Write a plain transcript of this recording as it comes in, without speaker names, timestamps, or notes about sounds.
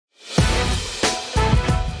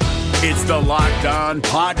It's the Locked On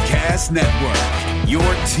Podcast Network, your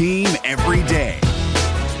team every day.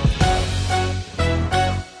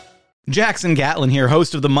 Jackson Gatlin here,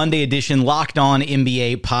 host of the Monday edition Locked On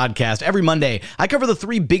NBA podcast. Every Monday, I cover the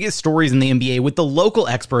three biggest stories in the NBA with the local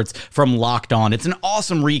experts from Locked On. It's an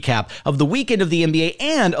awesome recap of the weekend of the NBA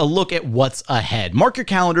and a look at what's ahead. Mark your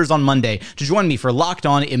calendars on Monday to join me for Locked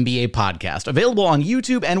On NBA podcast, available on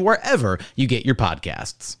YouTube and wherever you get your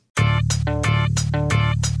podcasts.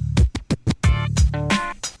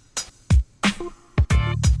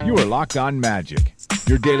 You are Locked On Magic,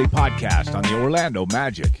 your daily podcast on the Orlando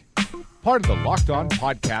Magic. Part of the Locked On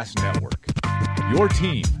Podcast Network, your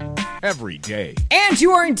team every day. And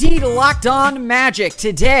you are indeed Locked On Magic.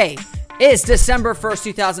 Today is December 1st,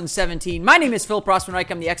 2017. My name is Philip Rossman-Reich.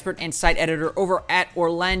 I'm the expert and site editor over at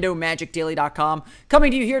OrlandoMagicDaily.com.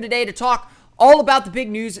 Coming to you here today to talk all about the big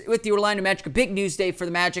news with the Orlando Magic. A big news day for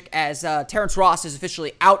the Magic as Terrence Ross is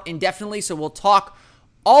officially out indefinitely. So we'll talk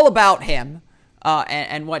all about him.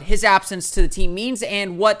 And what his absence to the team means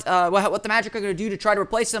and what the Magic are going to do to try to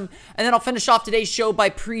replace him. And then I'll finish off today's show by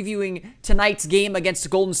previewing tonight's game against the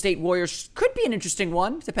Golden State Warriors. Could be an interesting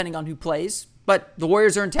one, depending on who plays. But the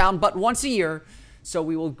Warriors are in town but once a year, so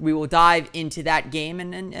we will dive into that game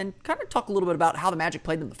and kind of talk a little bit about how the Magic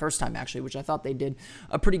played them the first time, actually, which I thought they did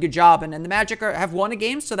a pretty good job. And the Magic have won a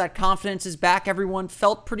game, so that confidence is back. Everyone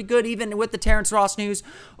felt pretty good, even with the Terrence Ross news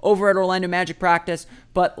over at Orlando Magic practice.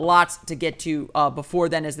 But lots to get to before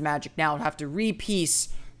then, as the Magic now have to repiece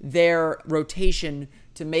their rotation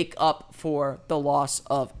to make up for the loss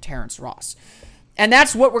of Terrence Ross. And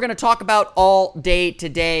that's what we're going to talk about all day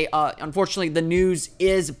today. Unfortunately, the news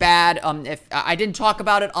is bad. If I didn't talk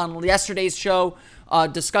about it on yesterday's show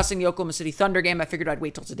discussing the Oklahoma City Thunder game, I figured I'd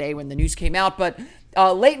wait till today when the news came out. But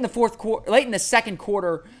late in the second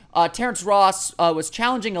quarter, Terrence Ross was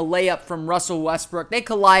challenging a layup from Russell Westbrook. They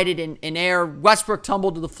collided in air. Westbrook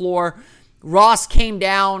tumbled to the floor. Ross came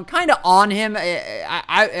down kind of on him. It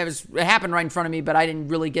happened right in front of me, but I didn't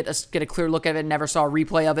really get a clear look at it. Never saw a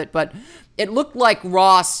replay of it, but it looked like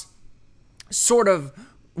Ross sort of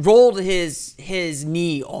rolled his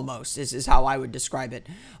knee almost, is how I would describe it.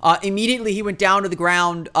 Immediately he went down to the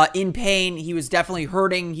ground in pain. He was definitely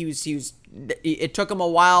hurting. It took him a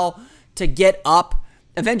while to get up.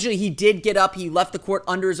 Eventually, he did get up. He left the court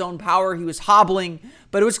under his own power. He was hobbling,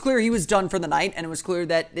 but it was clear he was done for the night, and it was clear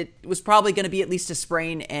that it was probably going to be at least a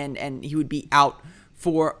sprain, and he would be out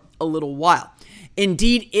for a little while.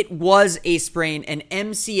 Indeed, it was a sprain, an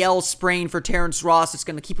MCL sprain for Terrence Ross. It's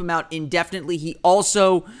going to keep him out indefinitely. He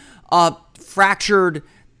also fractured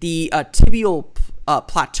the tibial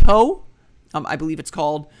plateau, I believe it's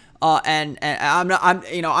called. And I'm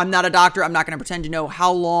not a doctor. I'm not going to pretend to know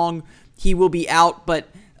how long he will be out, but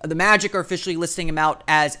the Magic are officially listing him out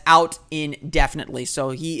as out indefinitely.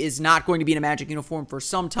 So he is not going to be in a Magic uniform for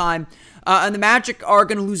some time. And the Magic are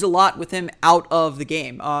going to lose a lot with him out of the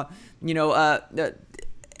game.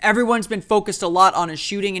 Everyone's been focused a lot on his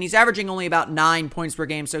shooting, and he's averaging only about 9 points per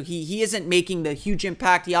game. So he isn't making the huge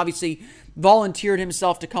impact. He obviously volunteered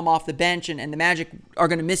himself to come off the bench, and the Magic are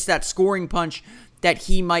going to miss that scoring punch that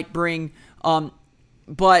he might bring.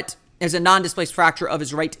 But there's a non-displaced fracture of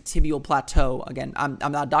his right tibial plateau. Again, I'm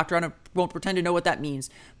not a doctor. I won't pretend to know what that means,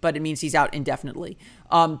 but it means he's out indefinitely.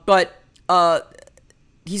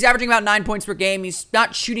 He's averaging about 9 points per game. He's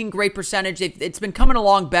not shooting great percentage. It's been coming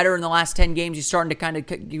along better in the last 10 games. He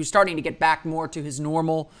was starting to get back more to his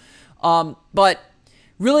normal. But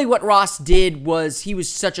really what Ross did was he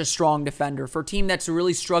was such a strong defender. For a team that's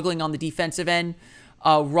really struggling on the defensive end,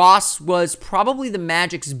 Ross was probably the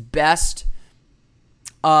Magic's best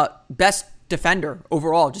defender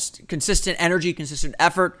overall. Just consistent energy, consistent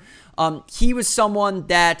effort. He was someone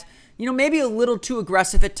that, maybe a little too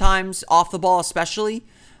aggressive at times, off the ball especially,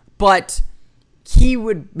 but he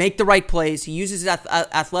would make the right plays. He uses his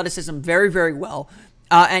athleticism very, very well.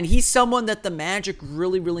 And he's someone that the Magic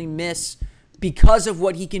really, really miss because of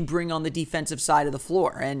what he can bring on the defensive side of the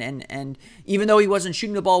floor. And even though he wasn't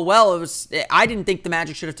shooting the ball well, I didn't think the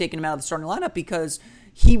Magic should have taken him out of the starting lineup because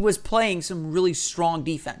he was playing some really strong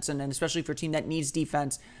defense. And especially for a team that needs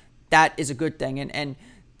defense, that is a good thing. And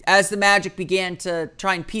as the Magic began to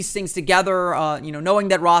try and piece things together, knowing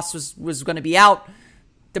that Ross was going to be out,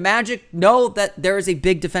 the Magic know that there is a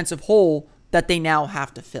big defensive hole that they now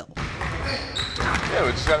have to fill. Yeah,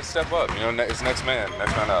 we just got to step up. It's next man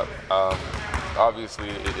up. Obviously,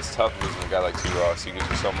 it's tough losing a guy like T. Ross. He gives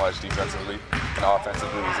you so much defensively and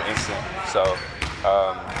offensively. He's instant. So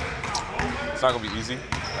it's not going to be easy,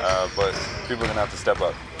 but people are going to have to step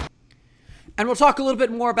up. And we'll talk a little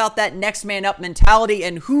bit more about that next man up mentality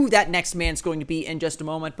and who that next man's going to be in just a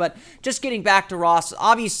moment. But just getting back to Ross,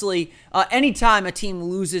 obviously, anytime a team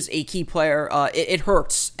loses a key player, it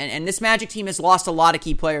hurts. And this Magic team has lost a lot of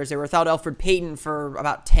key players. They were without Elfrid Payton for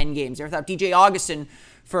about 10 games. They were without DJ Augustin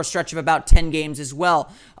for a stretch of about 10 games as well.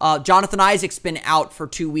 Jonathan Isaac's been out for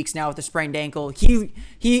 2 weeks now with a sprained ankle. He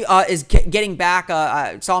is getting back.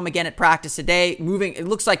 I saw him again at practice today. It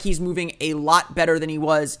looks like he's moving a lot better than he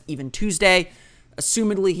was even Tuesday.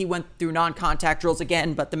 Assumedly, he went through non-contact drills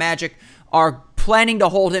again, but the Magic are planning to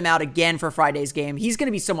hold him out again for Friday's game. He's going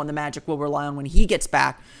to be someone the Magic will rely on when he gets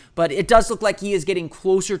back, but it does look like he is getting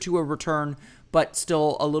closer to a return, but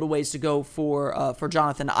still a little ways to go for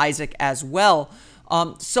Jonathan Isaac as well.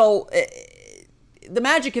 So the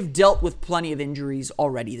Magic have dealt with plenty of injuries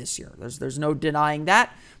already this year. There's no denying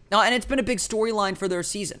that. And it's been a big storyline for their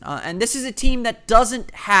season. And this is a team that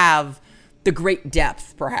doesn't have the great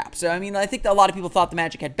depth, perhaps. I mean, I think that a lot of people thought the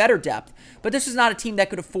Magic had better depth, but this is not a team that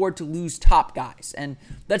could afford to lose top guys. And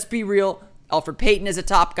let's be real, Elfrid Payton is a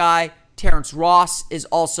top guy. Terrence Ross is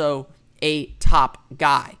also a top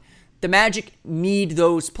guy. The Magic need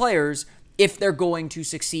those players if they're going to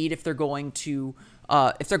succeed, if they're going to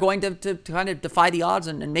kind of defy the odds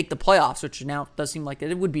and make the playoffs, which now does seem like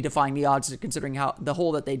it would be defying the odds considering how the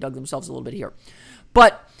hole that they dug themselves a little bit here.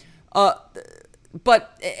 But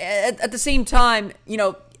at the same time,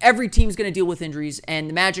 every team's going to deal with injuries, and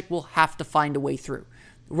the Magic will have to find a way through.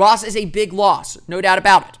 Ross is a big loss, no doubt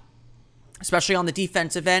about it, especially on the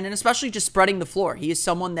defensive end and especially just spreading the floor. He is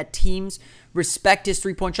someone that teams respect his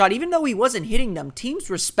three-point shot. Even though he wasn't hitting them, teams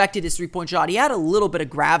respected his three-point shot. He had a little bit of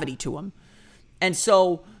gravity to him. And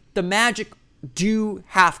so the Magic do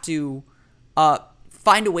have to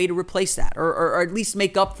find a way to replace that or at least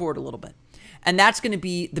make up for it a little bit. And that's going to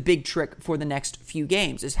be the big trick for the next few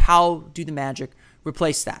games is how do the Magic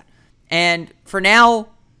replace that? And for now,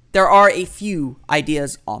 there are a few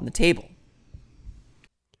ideas on the table.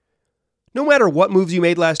 No matter what moves you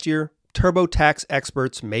made last year, TurboTax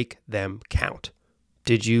experts make them count.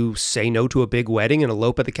 Did you say no to a big wedding and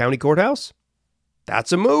elope at the county courthouse?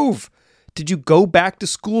 That's a move. Did you go back to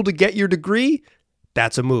school to get your degree?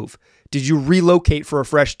 That's a move. Did you relocate for a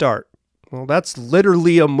fresh start? Well, that's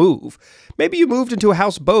literally a move. Maybe you moved into a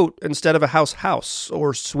houseboat instead of a house,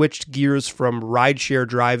 or switched gears from rideshare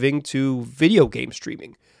driving to video game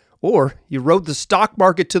streaming. Or you rode the stock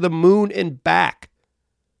market to the moon and back.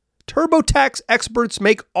 TurboTax experts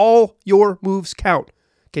make all your moves count,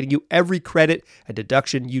 getting you every credit and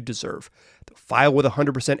deduction you deserve. They'll file with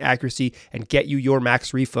 100% accuracy and get you your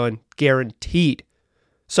max refund guaranteed.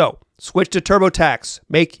 So, switch to TurboTax.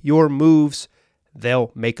 Make your moves.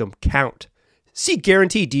 They'll make them count. See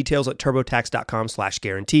guarantee details at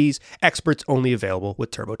turbotax.com/guarantees. Experts only available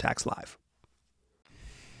with TurboTax Live.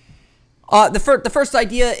 The first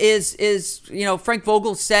idea is Frank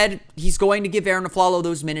Vogel said he's going to give Aaron Aflalo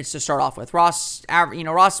those minutes to start off with. Ross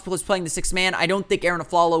was playing the sixth man. I don't think Aaron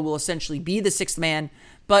Aflalo will essentially be the sixth man,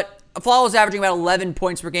 but Aflalo is averaging about 11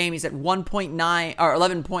 points per game. He's at 1.9 or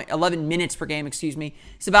 11 minutes per game. Excuse me.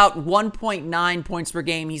 He's about 1.9 points per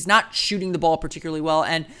game. He's not shooting the ball particularly well,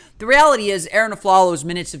 and the reality is Aaron Aflalo's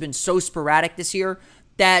minutes have been so sporadic this year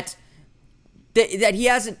that he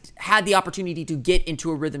hasn't had the opportunity to get into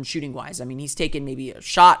a rhythm shooting-wise. I mean, he's taken maybe a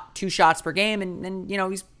shot, 2 shots per game, and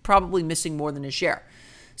he's probably missing more than his share.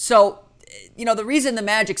 So, the reason the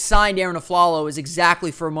Magic signed Aaron Aflalo is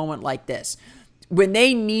exactly for a moment like this. When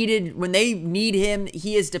they need him,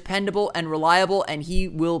 he is dependable and reliable, and he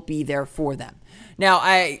will be there for them. Now,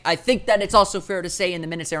 I think that it's also fair to say in the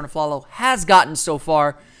minutes Aaron Aflalo has gotten so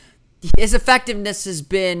far, his effectiveness has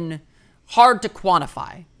been hard to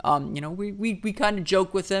quantify. We kind of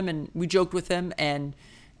joke with him, and we joked with him, and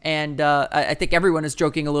I think everyone is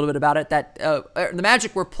joking a little bit about it, that the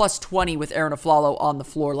Magic were plus 20 with Aaron Aflalo on the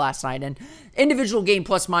floor last night, and individual game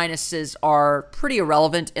plus minuses are pretty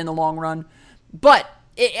irrelevant in the long run, but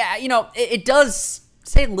it does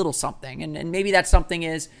say a little something, and maybe that something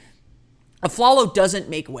is Aflalo doesn't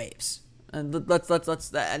make waves, and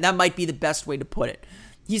that might be the best way to put it.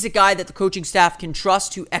 He's a guy that the coaching staff can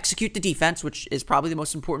trust to execute the defense, which is probably the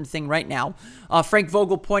most important thing right now. Frank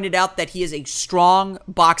Vogel pointed out that he is a strong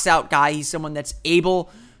box-out guy. He's someone that's able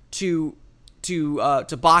to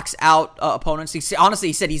box out opponents. He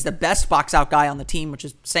said he's the best box-out guy on the team, which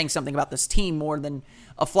is saying something about this team more than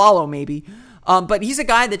Aflalo maybe. But he's a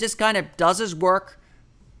guy that just kind of does his work,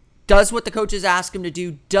 does what the coaches ask him to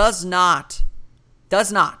do, does not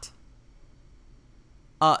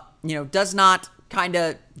kind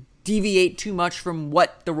of deviate too much from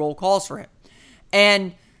what the role calls for him.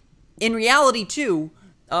 And in reality, too,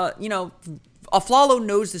 Afflalo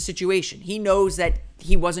knows the situation. He knows that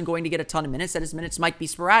he wasn't going to get a ton of minutes, that his minutes might be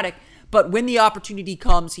sporadic, but when the opportunity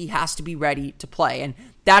comes, he has to be ready to play. And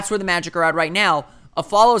that's where the Magic are at right now.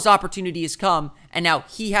 Afflalo's opportunity has come, and now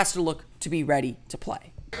he has to look to be ready to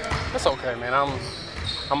play. That's okay, man.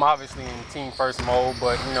 I'm obviously in team first mode,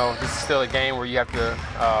 but this is still a game where you have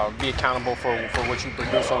to be accountable for what you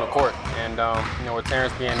produce on the court. And with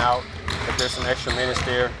Terrence being out, if there's some extra minutes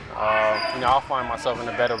there, I'll find myself in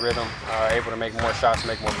a better rhythm, able to make more shots,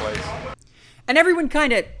 make more plays. And everyone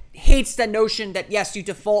kind of hates that notion that, yes, you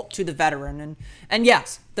default to the veteran. And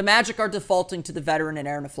yes, the Magic are defaulting to the veteran and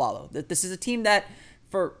Aaron Afflalo. That this is a team that,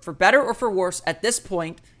 for better or for worse, at this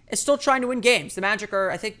point, is still trying to win games. The Magic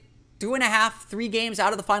are, I think, 2.5, 3 games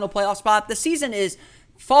out of the final playoff spot. The season is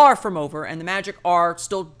far from over, and the Magic are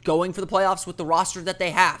still going for the playoffs with the roster that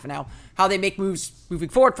they have. Now, how they make moves moving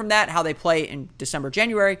forward from that, how they play in December,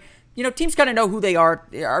 January, teams kind of know who they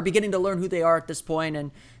are beginning to learn who they are at this point,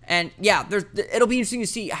 and yeah, it'll be interesting to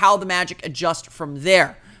see how the Magic adjust from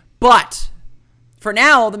there. But for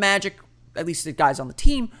now, the Magic, at least the guys on the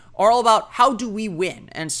team, are all about how do we win.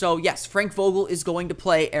 And so, yes, Frank Vogel is going to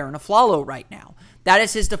play Aaron Afflalo right now. That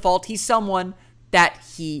is his default. He's someone that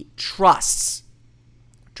he trusts.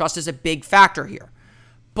 Trust is a big factor here.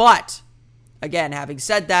 But, again, having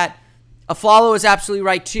said that, Afflalo is absolutely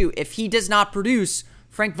right too. If he does not produce,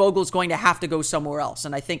 Frank Vogel is going to have to go somewhere else.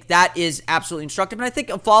 And I think that is absolutely instructive. And I think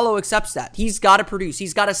Afflalo accepts that. He's got to produce.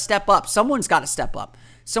 He's got to step up. Someone's got to step up.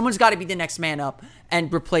 Someone's got to be the next man up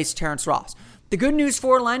and replace Terrence Ross. The good news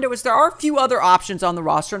for Orlando is there are a few other options on the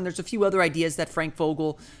roster, and there's a few other ideas that Frank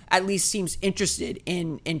Vogel at least seems interested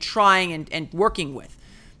in trying and working with.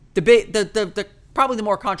 The probably the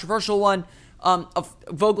more controversial one, of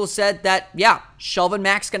Vogel said that, yeah, Shelvin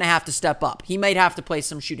Mack's going to have to step up. He might have to play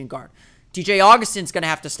some shooting guard. DJ Augustin's going to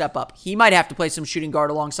have to step up. He might have to play some shooting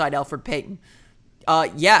guard alongside Elfrid Payton.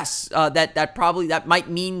 That might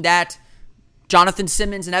mean that Jonathan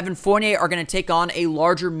Simmons and Evan Fournier are going to take on a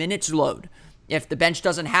larger minutes load. If the bench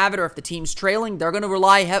doesn't have it or if the team's trailing, they're going to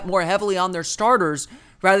rely more heavily on their starters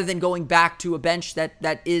rather than going back to a bench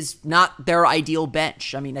that is not their ideal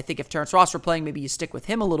bench. I mean, I think if Terrence Ross were playing, maybe you stick with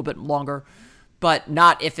him a little bit longer, but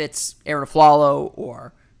not if it's Aaron Afflalo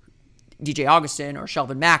or DJ Augustin or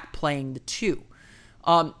Shelvin Mack playing the two.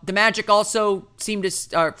 The Magic also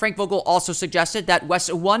Frank Vogel also suggested that Wes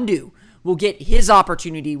Iwundu will get his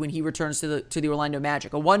opportunity when he returns to the Orlando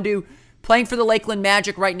Magic. Iwundu playing for the Lakeland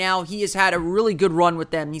Magic right now. He has had a really good run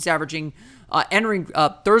with them. He's averaging, entering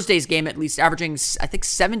Thursday's game at least, averaging, I think,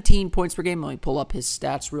 17 points per game. Let me pull up his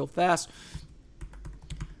stats real fast.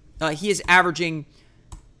 He is averaging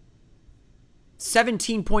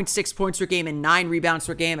 17.6 points per game and 9 rebounds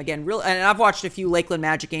per game. Again, and I've watched a few Lakeland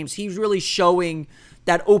Magic games. He's really showing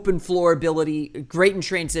that open floor ability, great in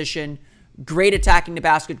transition, great attacking the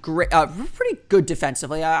basket, great, pretty good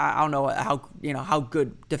defensively. I don't know how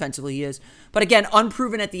good defensively he is, but again,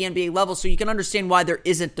 unproven at the NBA level, so you can understand why there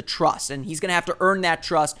isn't the trust, and he's going to have to earn that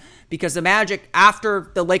trust because the Magic, after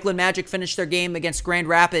the Lakeland Magic finished their game against Grand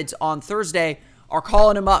Rapids on Thursday, are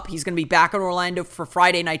calling him up. He's going to be back in Orlando for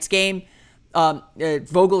Friday night's game.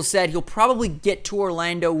 Vogel said he'll probably get to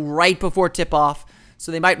Orlando right before tip-off,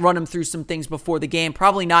 so they might run him through some things before the game.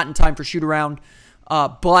 Probably not in time for shoot-around,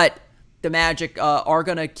 but the Magic are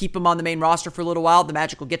going to keep him on the main roster for a little while. The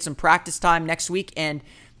Magic will get some practice time next week, and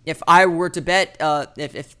if I were to bet,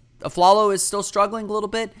 if Afflalo is still struggling a little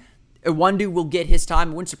bit, Iwundu will get his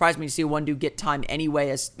time. It wouldn't surprise me to see Iwundu get time anyway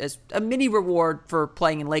as a mini reward for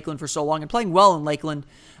playing in Lakeland for so long and playing well in Lakeland,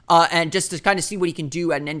 and just to kind of see what he can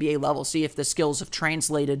do at an NBA level, see if the skills have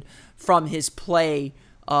translated from his play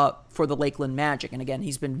for the Lakeland Magic. And again,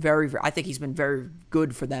 he's been I think he's been very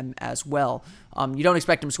good for them as well. You don't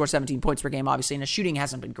expect him to score 17 points per game, obviously, and his shooting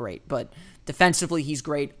hasn't been great, but defensively he's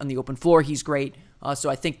great. On the open floor, he's great. So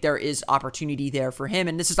I think there is opportunity there for him,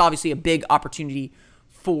 and this is obviously a big opportunity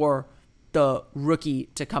for the rookie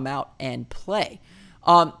to come out and play.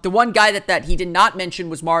 The one guy that he did not mention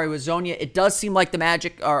was Mario Hezonja. It does seem like the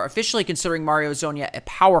Magic are officially considering Mario Hezonja a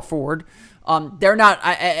power forward. They're not,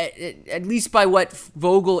 at least by what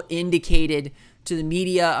Vogel indicated to the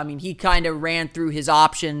media. I mean, he kind of ran through his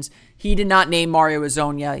options. He did not name Mario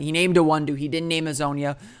Hezonja. He named Iwundu. He didn't name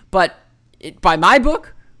Hezonja. But by my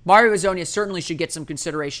book, Mario Hezonja certainly should get some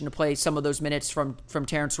consideration to play some of those minutes from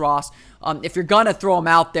Terrence Ross. If you're gonna throw him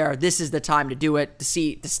out there, this is the time to do it. To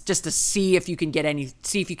see if you can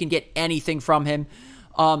get anything from him.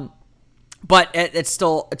 But it's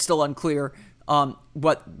still unclear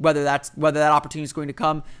whether that opportunity is going to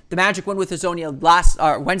come. The Magic went with Hezonja last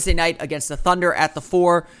Wednesday night against the Thunder at the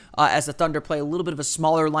 4, as the Thunder play a little bit of a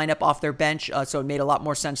smaller lineup off their bench, so it made a lot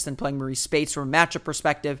more sense than playing Maurice Spates from a matchup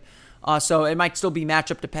perspective. So it might still be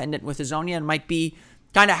matchup dependent with Hezonja, and might be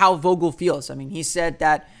kind of how Vogel feels. I mean, he said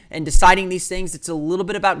that in deciding these things, it's a little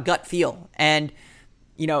bit about gut feel, and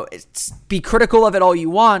be critical of it all you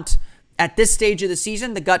want. At this stage of the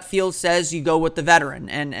season, the gut feel says you go with the veteran,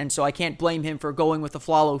 and so I can't blame him for going with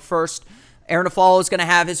Afflalo first. Aaron Afflalo is going to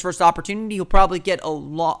have his first opportunity. He'll probably get a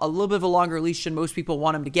little bit of a longer leash than most people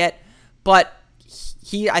want him to get, but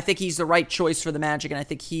I think he's the right choice for the Magic, and I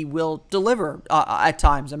think he will deliver at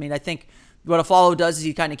times. I mean, I think what Afflalo does is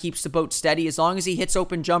he kind of keeps the boat steady. As long as he hits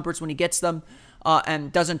open jumpers when he gets them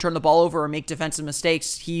and doesn't turn the ball over or make defensive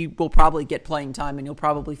mistakes, he will probably get playing time, and he'll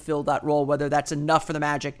probably fill that role, whether that's enough for the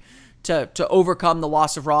Magic to overcome the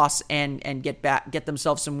loss of Ross and get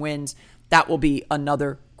themselves some wins. That will be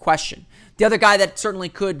another question. The other guy that certainly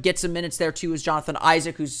could get some minutes there too is Jonathan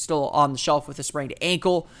Isaac, who's still on the shelf with a sprained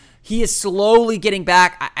ankle. He is slowly getting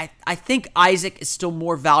back. I think Isaac is still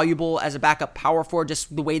more valuable as a backup power forward,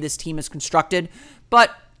 just the way this team is constructed. But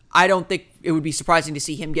I don't think it would be surprising to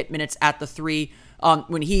see him get minutes at the 3.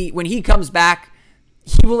 When he comes back,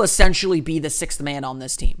 he will essentially be the 6th man on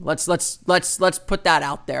this team. Let's put that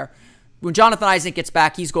out there. When Jonathan Isaac gets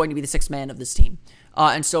back, he's going to be the 6th man of this team.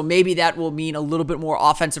 And so maybe that will mean a little bit more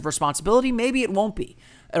offensive responsibility. Maybe it won't be.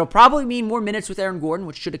 It'll probably mean more minutes with Aaron Gordon,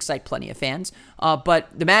 which should excite plenty of fans. But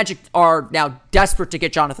the Magic are now desperate to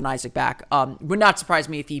get Jonathan Isaac back. Would not surprise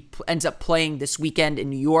me if he ends up playing this weekend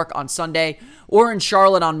in New York on Sunday or in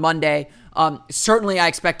Charlotte on Monday. Certainly, I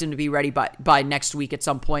expect him to be ready by next week at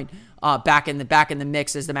some point. Back in the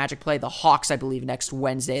mix as the Magic play the Hawks, I believe, next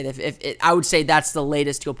Wednesday. I would say that's the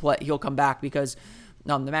latest he'll come back, because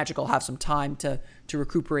the Magic will have some time to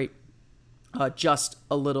recuperate just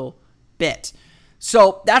a little bit.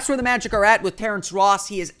 So that's where the Magic are at with Terrence Ross.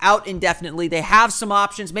 He is out indefinitely. They have some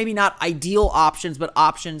options, maybe not ideal options, but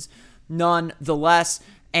options nonetheless.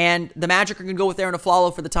 And the Magic are going to go with Aaron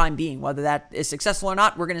Afflalo for the time being. Whether that is successful or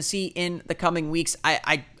not, we're going to see in the coming weeks.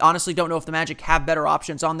 I honestly don't know if the Magic have better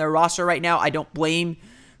options on their roster right now. I don't blame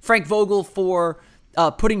Frank Vogel for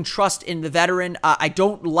putting trust in the veteran. I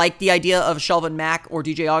don't like the idea of Shelvin Mack or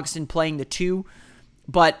DJ Augustin playing the 2,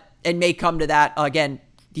 but it may come to that. Again,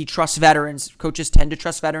 he trusts veterans. Coaches tend to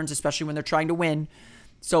trust veterans, especially when they're trying to win.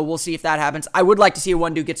 So we'll see if that happens. I would like to see a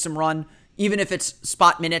one-dude get some run, even if it's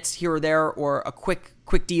spot minutes here or there or a quick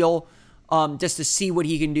deal, just to see what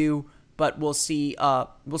he can do. But we'll see.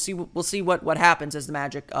 We'll see what happens as the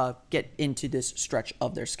Magic get into this stretch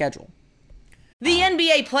of their schedule. The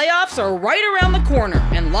NBA playoffs are right around the corner,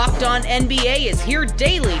 and Locked On NBA is here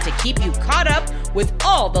daily to keep you caught up with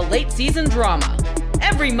all the late season drama.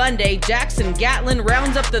 Every Monday, Jackson Gatlin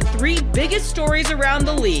rounds up the 3 biggest stories around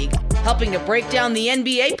the league, helping to break down the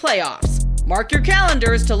NBA playoffs. Mark your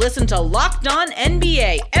calendars to listen to Locked On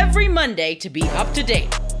NBA every Monday to be up to date.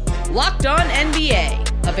 Locked On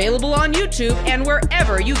NBA, available on YouTube and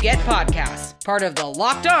wherever you get podcasts. Part of the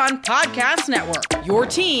Locked On Podcast Network, your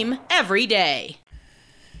team every day.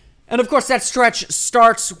 And of course, that stretch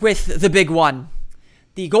starts with the big one.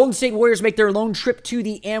 The Golden State Warriors make their lone trip to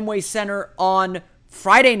the Amway Center on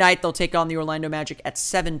Friday night. They'll take on the Orlando Magic at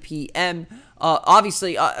 7 p.m.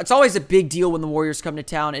 Obviously, it's always a big deal when the Warriors come to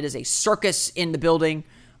town. It is a circus in the building.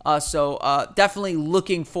 So definitely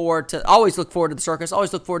always look forward to the circus.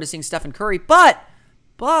 Always look forward to seeing Stephen Curry.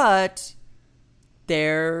 But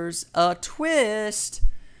there's a twist.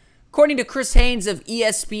 According to Chris Haynes of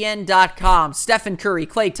ESPN.com, Stephen Curry,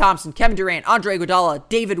 Klay Thompson, Kevin Durant, Andre Iguodala,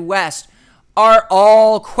 David West are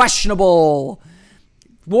all questionable.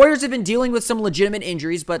 Warriors have been dealing with some legitimate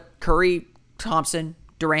injuries, but Curry, Thompson,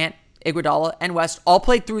 Durant, Iguodala, and West all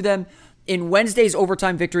played through them in Wednesday's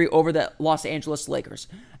overtime victory over the Los Angeles Lakers.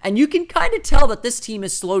 And you can kind of tell that this team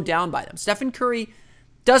is slowed down by them. Stephen Curry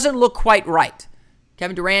doesn't look quite right.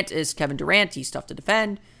 Kevin Durant is Kevin Durant. He's tough to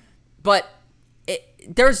defend. But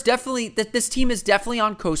this team is definitely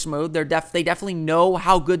on coast mode. They definitely know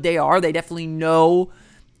how good they are. They definitely know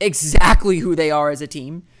exactly who they are as a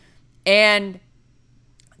team. And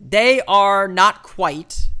they are not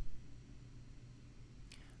quite,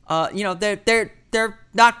 they're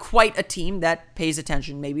not quite a team that pays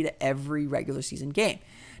attention maybe to every regular season game.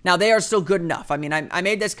 Now, they are still good enough. I mean, I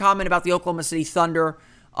made this comment about the Oklahoma City Thunder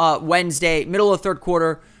Wednesday, middle of third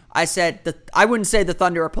quarter. I said that I wouldn't say the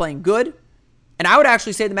Thunder are playing good, and I would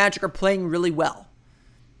actually say the Magic are playing really well.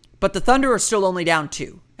 But the Thunder are still only down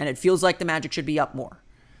 2, and it feels like the Magic should be up more.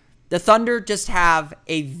 The Thunder just have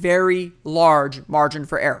a very large margin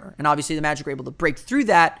for error, and obviously the Magic are able to break through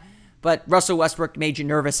that, but Russell Westbrook made you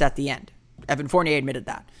nervous at the end. Evan Fournier admitted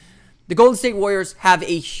that. The Golden State Warriors have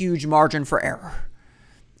a huge margin for error.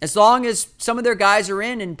 As long as some of their guys are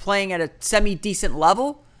in and playing at a semi-decent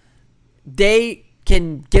level, they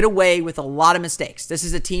can get away with a lot of mistakes. This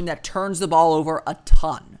is a team that turns the ball over a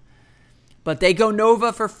ton. But they go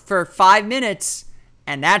Nova for 5 minutes,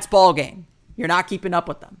 and that's ball game. You're not keeping up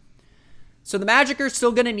with them. So the Magic are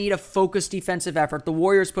still going to need a focused defensive effort. The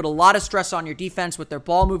Warriors put a lot of stress on your defense with their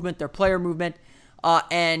ball movement, their player movement,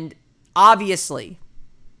 and obviously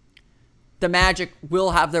the Magic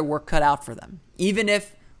will have their work cut out for them. Even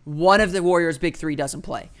if one of the Warriors' big three doesn't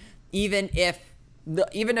play. Even if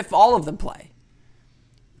all of them play.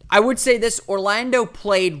 I would say this, Orlando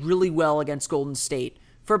played really well against Golden State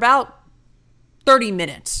for about 30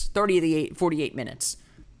 minutes, 48 minutes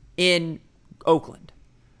in Oakland.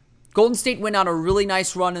 Golden State went on a really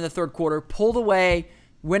nice run in the third quarter, pulled away,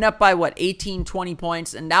 went up by 18, 20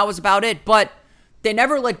 points, and that was about it. But they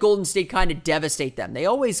never let Golden State kind of devastate them. They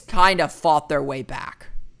always kind of fought their way back.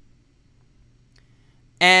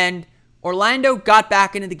 And Orlando got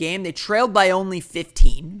back into the game. They trailed by only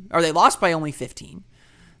 15, or they lost by only 15.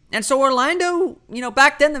 And so Orlando,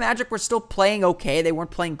 back then the Magic were still playing okay. They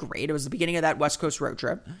weren't playing great. It was the beginning of that West Coast road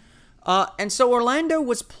trip. And so Orlando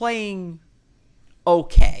was playing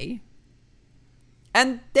okay.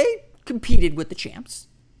 And they competed with the champs.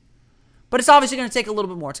 But it's obviously going to take a little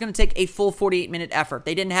bit more. It's going to take a full 48-minute effort.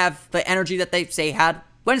 They didn't have the energy that they, say, had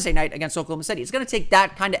Wednesday night against Oklahoma City. It's going to take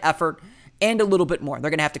that kind of effort and a little bit more.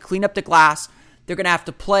 They're going to have to clean up the glass. They're going to have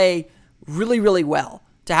to play really, really well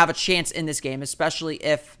to have a chance in this game, especially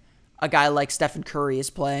if a guy like Stephen Curry is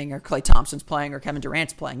playing or Klay Thompson's playing or Kevin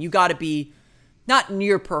Durant's playing. You got to be not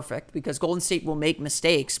near perfect because Golden State will make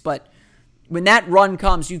mistakes, but when that run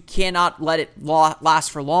comes, you cannot let it last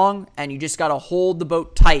for long, and you just got to hold the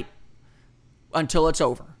boat tight until it's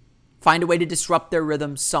over. Find a way to disrupt their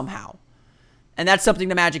rhythm somehow. And that's something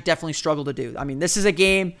the Magic definitely struggle to do. I mean, this is a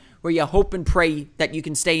game where you hope and pray that you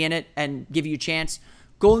can stay in it and give you a chance.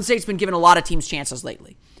 Golden State's been giving a lot of teams chances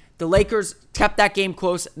lately. The Lakers kept that game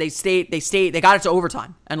close. They got it to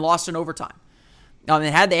overtime and lost in overtime.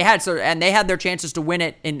 They had their chances to win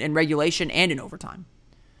it in regulation and in overtime.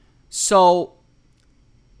 So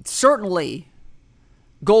certainly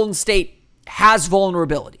Golden State has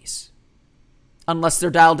vulnerabilities unless they're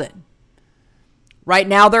dialed in. Right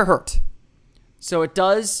now they're hurt. So it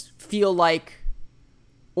does feel like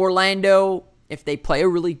Orlando, if they play a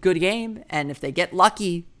really good game and if they get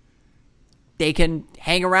lucky, they can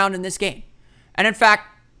hang around in this game. And in fact,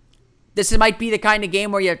 this might be the kind of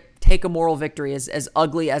game where you take a moral victory, as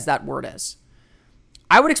ugly as that word is.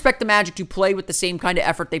 I would expect the Magic to play with the same kind of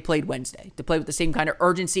effort they played Wednesday, to play with the same kind of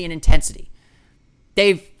urgency and intensity.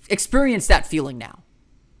 They've experienced that feeling now.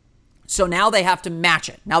 So now they have to match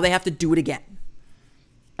it. Now they have to do it again.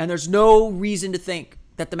 And there's no reason to think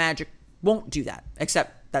that the Magic won't do that,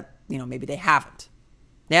 except that, maybe they haven't.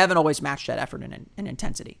 They haven't always matched that effort and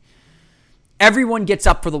intensity. Everyone gets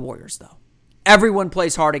up for the Warriors, though. Everyone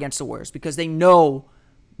plays hard against the Warriors because they know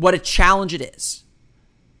what a challenge it is.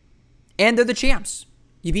 And they're the champs.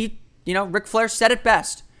 You beat, Ric Flair said it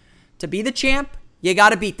best. To be the champ, you got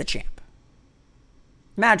to beat the champ.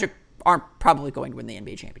 Magic aren't probably going to win the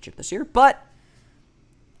NBA championship this year, but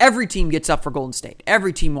every team gets up for Golden State.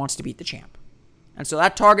 Every team wants to beat the champ. And so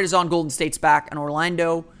that target is on Golden State's back, and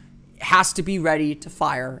Orlando has to be ready to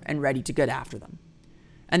fire and ready to get after them.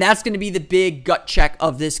 And that's going to be the big gut check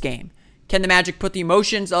of this game. Can the Magic put the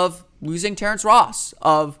emotions of losing Terrence Ross,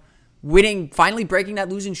 of winning, finally breaking that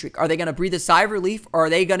losing streak? Are they going to breathe a sigh of relief, or are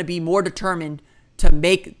they going to be more determined to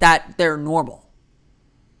make that their normal?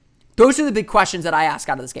 Those are the big questions that I ask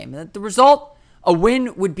out of this game. The result, a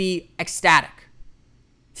win would be ecstatic.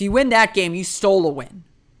 If you win that game, you stole a win.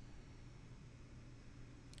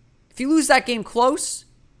 If you lose that game close,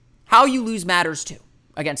 how you lose matters too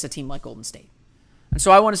against a team like Golden State. And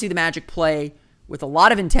so I want to see the Magic play with a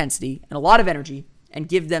lot of intensity and a lot of energy and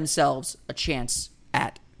give themselves a chance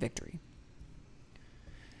at victory.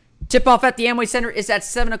 Tip-off at the Amway Center is at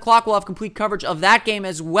 7 o'clock. We'll have complete coverage of that game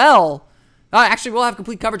as well. We'll have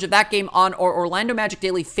complete coverage of that game on our Orlando Magic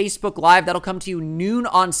Daily Facebook Live. That'll come to you noon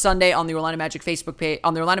on Sunday on the Orlando Magic Facebook page,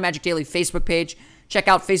 on the Orlando Magic Daily Facebook page. Check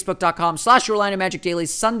out facebook.com/Orlando Magic Daily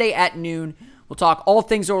Sunday at noon. We'll talk all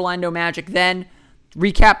things Orlando Magic then.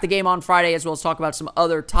 Recap the game on Friday, as well as talk about some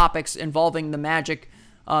other topics involving the Magic.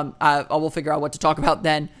 We'll figure out what to talk about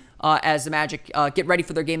then as the Magic get ready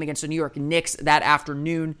for their game against the New York Knicks that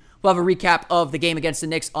afternoon. We'll have a recap of the game against the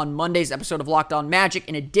Knicks on Monday's episode of Locked On Magic,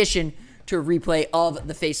 in addition to a replay of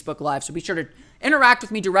the Facebook Live. So be sure to interact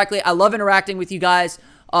with me directly. I love interacting with you guys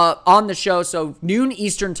on the show. So noon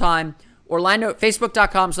Eastern time,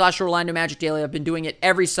 Facebook.com/Orlando Magic Daily. I've been doing it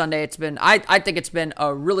every Sunday. I think it's been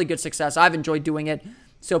a really good success. I've enjoyed doing it.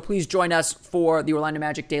 So please join us for the Orlando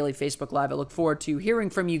Magic Daily Facebook Live. I look forward to hearing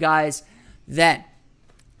from you guys then.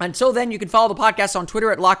 Until then, you can follow the podcast on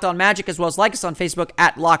Twitter at Locked On Magic, as well as like us on Facebook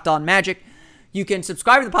at Locked On Magic. You can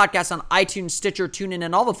subscribe to the podcast on iTunes, Stitcher, TuneIn,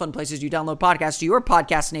 and all the fun places you download podcasts to your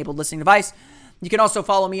podcast-enabled listening device. You can also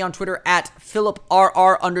follow me on Twitter at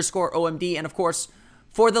PhilipRR_OMD. And of course,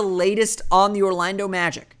 for the latest on the Orlando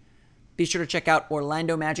Magic, be sure to check out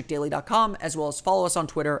OrlandoMagicDaily.com, as well as follow us on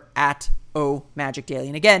Twitter at OMagicDaily.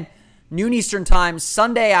 And again, noon Eastern time,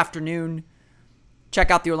 Sunday afternoon. Check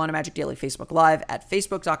out the Orlando Magic Daily Facebook Live at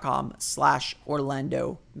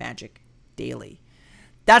Facebook.com/Orlando Magic Daily.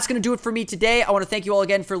 That's going to do it for me today. I want to thank you all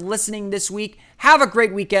again for listening this week. Have a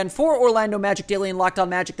great weekend. For Orlando Magic Daily and Locked On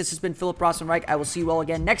Magic, this has been Philip Rossman-Reich. I will see you all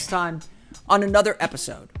again next time on another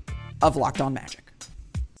episode of Locked On Magic.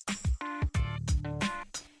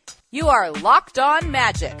 You are Locked On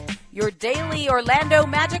Magic, your daily Orlando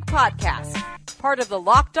Magic podcast. Part of the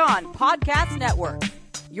Locked On Podcast Network.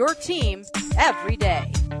 Your team every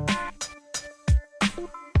day.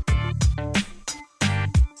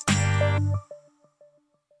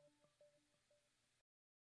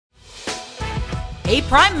 Hey,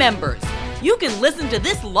 Prime members, you can listen to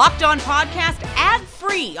this Locked On podcast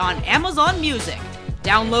ad-free on Amazon Music.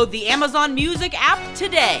 Download the Amazon Music app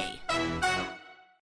today.